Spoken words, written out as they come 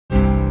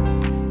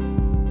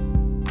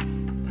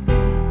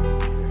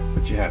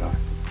your hat on.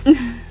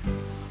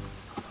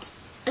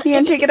 You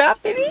gonna take it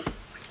off, baby?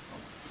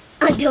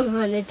 I don't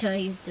want to tell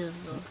you this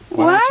one.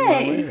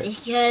 Why?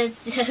 Because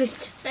they're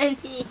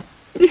funny.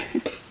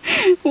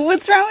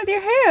 What's wrong with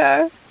your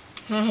hair?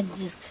 I had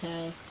this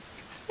curly.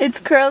 It's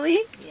curly?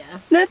 Yeah.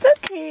 That's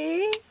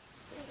okay.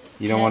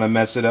 You don't want to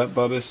mess it up,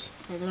 Bubbas?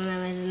 I don't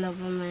know messing up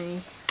on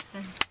my...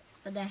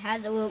 But I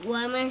had to...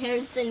 Why my hair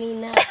is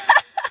standing up?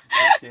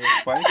 Okay,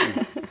 it's spiky.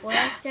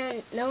 Why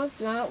no, it's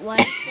not. Why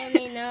is it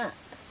standing up?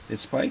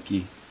 It's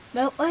spiky.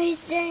 But why is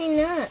it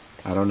standing up?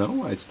 I don't know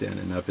why it's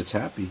standing up. It's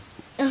happy.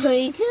 Oh,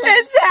 because...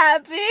 It's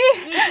happy.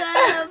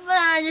 Because of what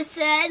I just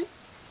said.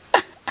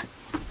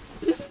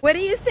 What are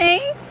you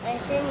saying? I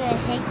think I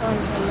hate going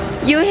to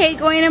mommy. You hate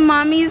going to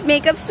mommy's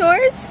makeup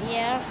stores?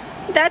 Yeah.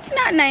 That's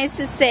not nice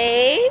to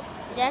say.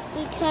 That's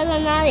because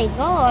I'm not a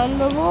girl,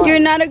 I'm a boy. You're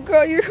not a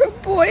girl, you're a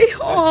boy.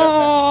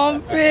 Oh,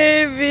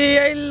 baby,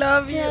 I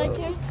love you.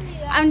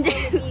 I'm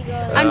just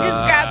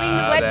grabbing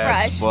the wet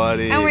brush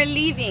funny. and we're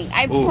leaving.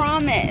 I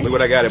promise. Look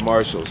what I got at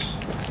Marshall's.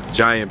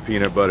 Giant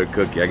peanut butter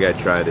cookie. I gotta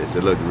try this.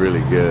 It looked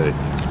really good.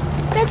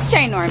 That's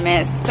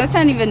ginormous. That's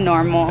not even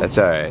normal. That's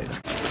alright.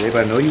 Babe,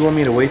 I know you want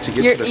me to wait to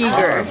get to the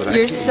car, but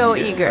You're so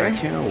eager. I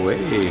can't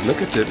wait.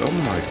 Look at this. Oh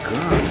my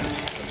gosh.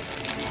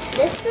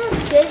 This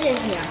smells good in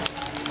here.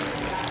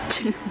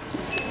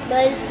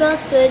 But it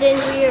smells good in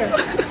here.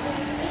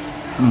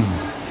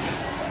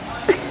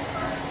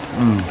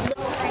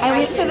 I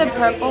wait for the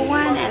purple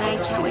one and I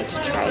can't wait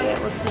to try it.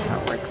 We'll see how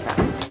it works out.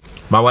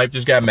 My wife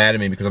just got mad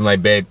at me because I'm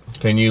like, babe,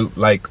 can you,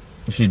 like,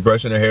 she's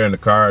brushing her hair in the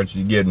car and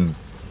she's getting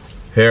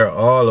hair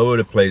all over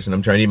the place and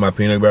I'm trying to eat my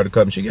peanut butter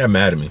cup and she got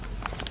mad at me.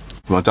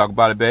 You want to talk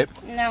about it, babe?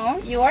 No,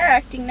 you are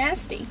acting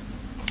nasty.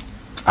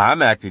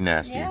 I'm acting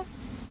nasty.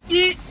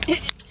 Yeah.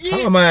 How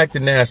am I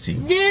acting nasty?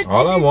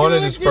 All I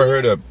wanted is for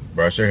her to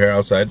brush her hair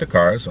outside the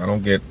car so I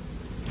don't get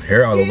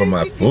hair all over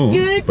my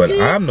food, but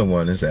I'm the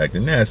one that's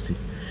acting nasty.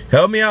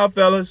 Help me out,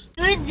 fellas.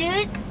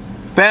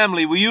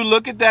 Family, will you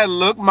look at that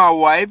look my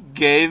wife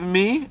gave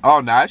me? Oh,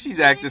 now she's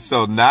acting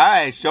so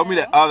nice. Show me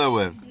the other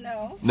one.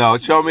 No. No,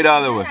 show me the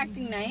other one.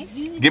 Acting nice.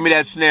 Give me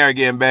that snare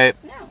again, babe.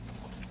 No.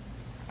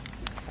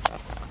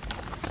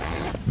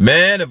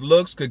 Man, if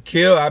looks could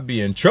kill, I'd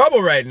be in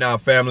trouble right now,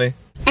 family.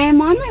 I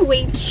am on my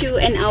way to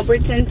an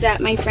Albertsons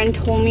that my friend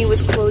told me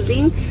was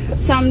closing.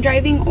 So I'm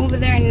driving over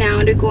there now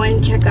to go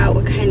and check out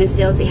what kind of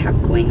sales they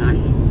have going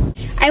on.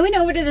 I went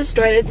over to the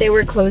store that they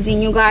were closing,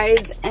 you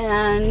guys,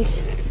 and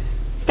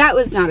that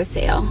was not a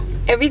sale.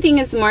 Everything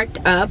is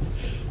marked up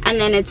and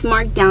then it's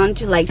marked down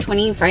to like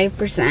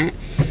 25%.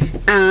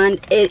 And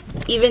it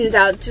evens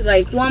out to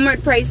like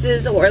Walmart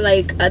prices or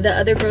like the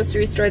other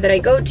grocery store that I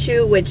go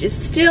to, which is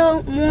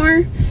still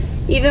more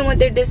even with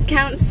their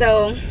discounts.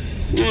 So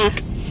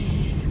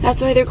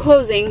that's why they're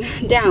closing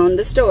down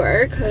the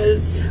store,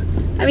 because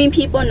I mean,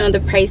 people know the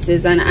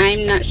prices and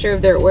I'm not sure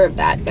if they're aware of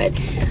that, but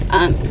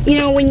you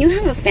know, when you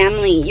have a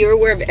family, you're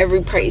aware of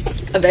every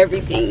price of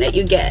everything that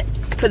you get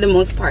for the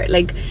most part,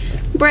 like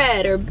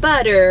bread or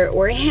butter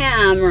or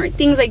ham or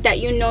things like that.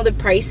 You know the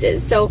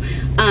prices. So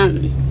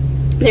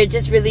they're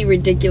just really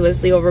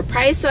ridiculously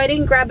overpriced. So I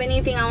didn't grab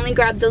anything. I only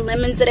grabbed the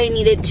lemons that I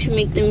needed to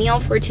make the meal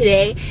for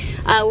today.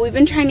 We've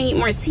been trying to eat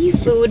more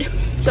seafood,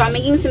 so I'm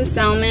making some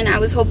salmon. I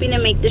was hoping to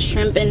make the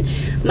shrimp and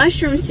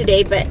mushrooms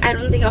today, but I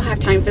don't think I'll have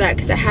time for that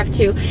because I have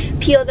to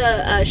peel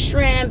the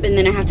shrimp and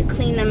then I have to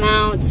clean them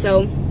out.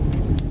 So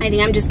I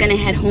think I'm just gonna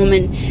head home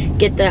and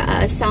get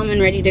the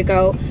salmon ready to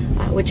go,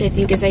 which I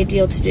think is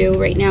ideal to do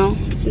right now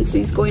since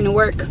he's going to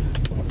work.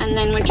 And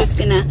then we're just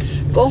gonna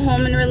go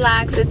home and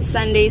relax. It's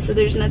Sunday, so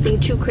there's nothing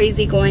too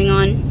crazy going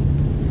on.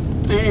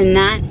 Other than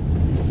that,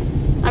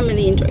 I'm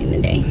really enjoying the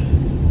day.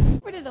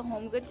 Over to the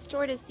home goods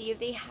store to see if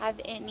they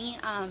have any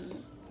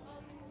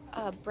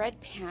bread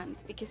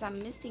pans, because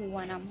I'm missing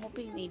one. I'm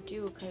hoping they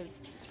do,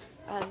 because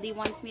Lee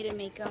wants me to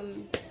make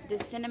the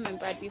cinnamon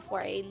bread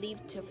before I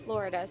leave to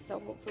Florida, so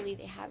hopefully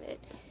they have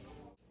it.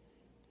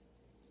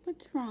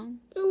 What's wrong?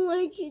 I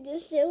want you to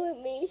stay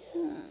with me.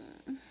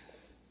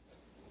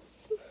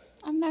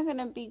 I'm not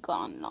gonna be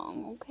gone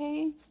long,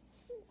 okay?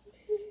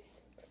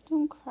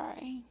 Don't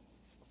cry.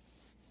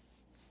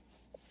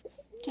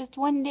 Just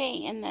one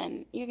day, and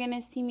then you're gonna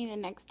see me the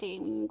next day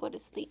when you go to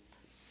sleep.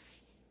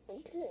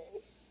 Okay.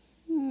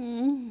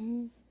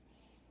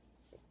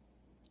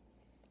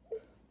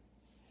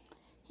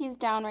 He's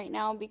down right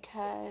now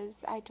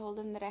because I told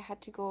him that I had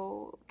to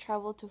go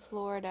travel to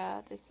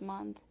Florida this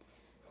month.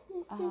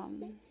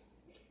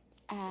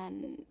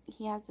 And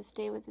he has to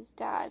stay with his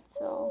dad,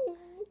 so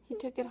he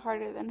took it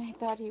harder than I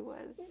thought he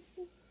was.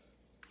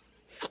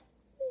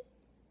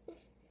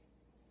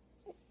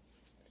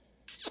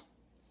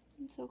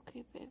 It's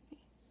okay, baby.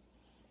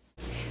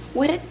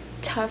 What a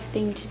tough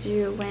thing to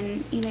do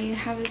when, you know, you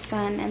have a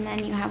son and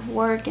then you have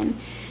work and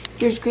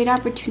there's great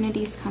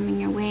opportunities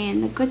coming your way.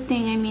 And the good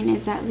thing, I mean,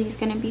 is that Lee's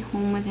gonna be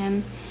home with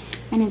him,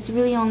 and it's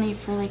really only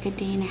for like a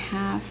day and a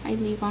half. I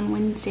leave on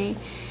Wednesday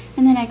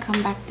and then I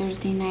come back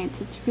Thursday night,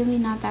 so it's really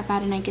not that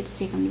bad, and I get to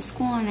take him to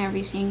school and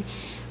everything.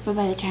 But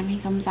by the time he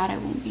comes out, I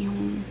won't be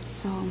home,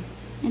 so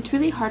it's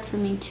really hard for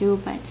me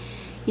too. But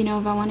you know,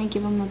 if I want to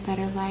give them a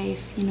better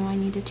life, you know, I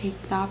need to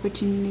take the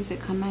opportunities that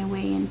come my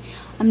way. And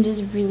I'm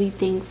just really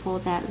thankful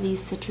that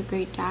Lee's such a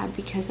great dad,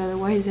 because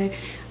otherwise I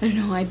don't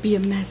know, I'd be a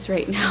mess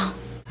right now.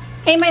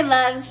 Hey my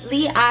loves,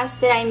 Lee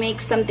asked that I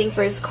make something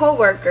for his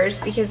co-workers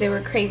because they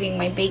were craving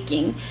my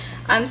baking.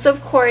 So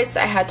of course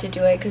I had to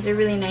do it because they're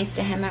really nice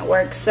to him at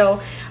work. So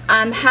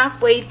I'm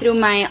halfway through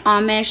my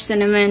Amish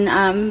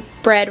cinnamon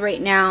bread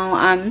right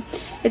now.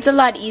 It's a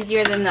lot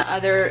easier than the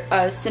other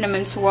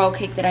cinnamon swirl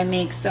cake that I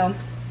make. So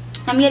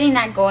I'm getting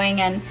that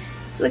going and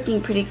it's looking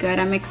pretty good.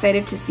 I'm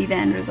excited to see the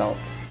end result.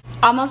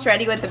 Almost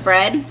ready with the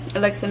bread. It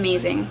looks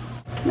amazing.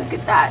 Look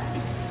at that.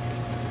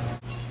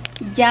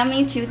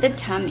 Yummy to the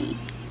tummy.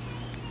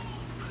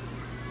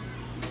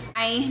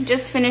 I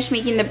just finished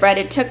making the bread.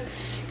 It took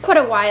quite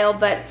a while,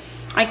 but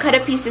I cut a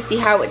piece to see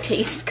how it would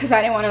taste because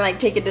I didn't want to like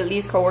take it to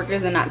Lee's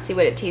coworkers and not see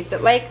what it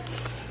tasted like.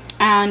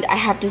 And I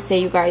have to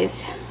say, you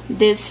guys,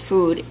 this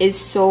food is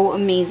so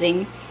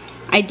amazing.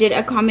 I did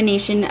a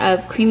combination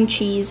of cream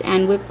cheese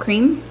and whipped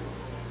cream,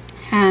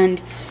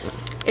 and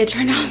it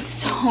turned out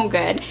so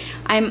good.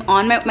 I'm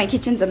on my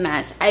kitchen's a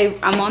mess.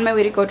 I'm on my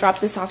way to go drop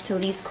this off to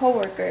Lee's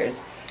coworkers,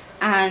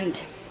 and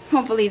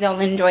hopefully they'll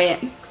enjoy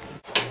it.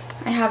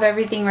 I have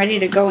everything ready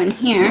to go in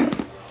here.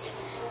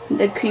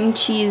 The cream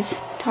cheese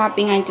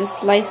topping, I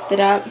just sliced it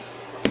up.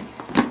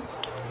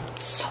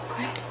 So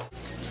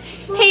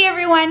good. Hey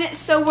everyone,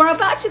 so we're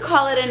about to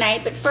call it a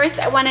night, but first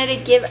I wanted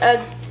to give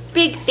a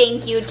big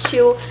thank you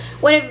to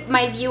one of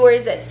my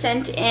viewers that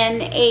sent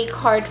in a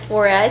card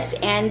for us,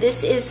 and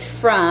this is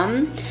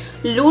from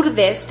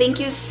Lourdes. Thank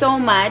you so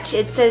much.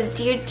 It says,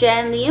 "Dear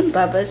Jen, Lee, and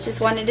Bubba's,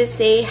 just wanted to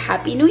say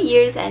Happy New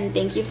Year's and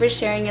thank you for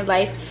sharing your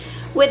life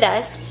with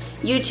us.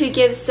 You two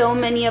give so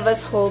many of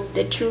us hope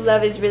that true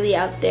love is really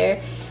out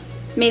there.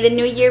 May the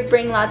new year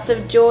bring lots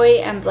of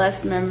joy and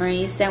blessed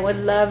memories. Sent with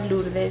love,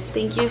 Lourdes."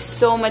 Thank you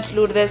so much,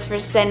 Lourdes, for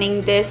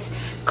sending this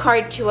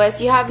card to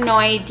us. You have no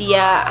idea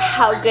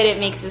how good it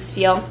makes us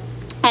feel.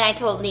 And I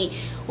told Lee,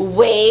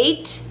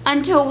 wait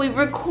until we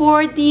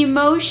record the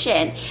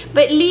emotion.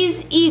 But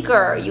Lee's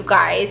eager, you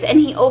guys, and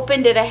he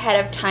opened it ahead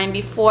of time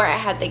before I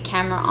had the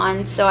camera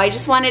on. So I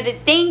just wanted to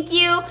thank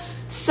you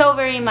so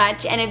very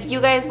much. And if you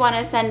guys want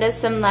to send us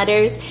some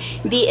letters,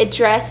 the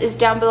address is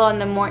down below in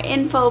the more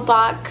info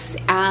box.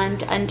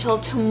 And until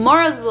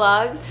tomorrow's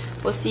vlog,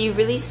 we'll see you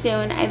really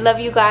soon. I love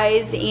you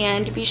guys,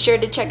 and be sure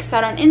to check us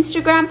out on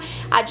Instagram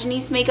at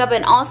JennisseMakeup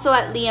and also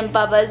at Lee and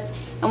Bubba's,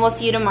 and we'll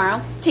see you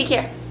tomorrow. Take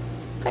care.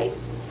 Bye.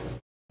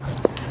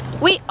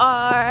 We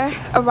are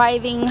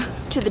arriving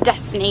to the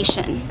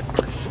destination.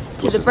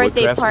 To the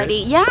birthday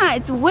party. Yeah,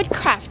 it's wood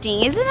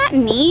crafting. Isn't that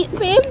neat,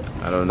 babe?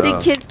 I don't know.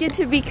 The kids get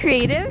to be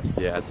creative.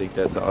 Yeah, I think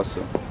that's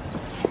awesome.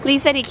 Lee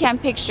said he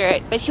can't picture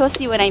it, but he'll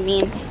see what I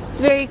mean.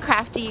 It's very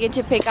crafty. You get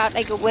to pick out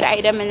like a wood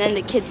item and then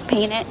the kids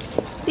paint it.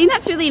 I think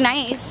that's really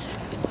nice.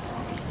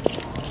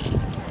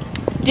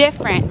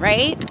 Different,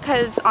 right?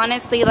 Because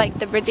honestly, like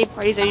the birthday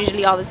parties are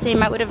usually all the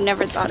same. I would have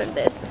never thought of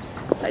this.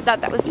 So I thought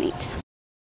that was neat.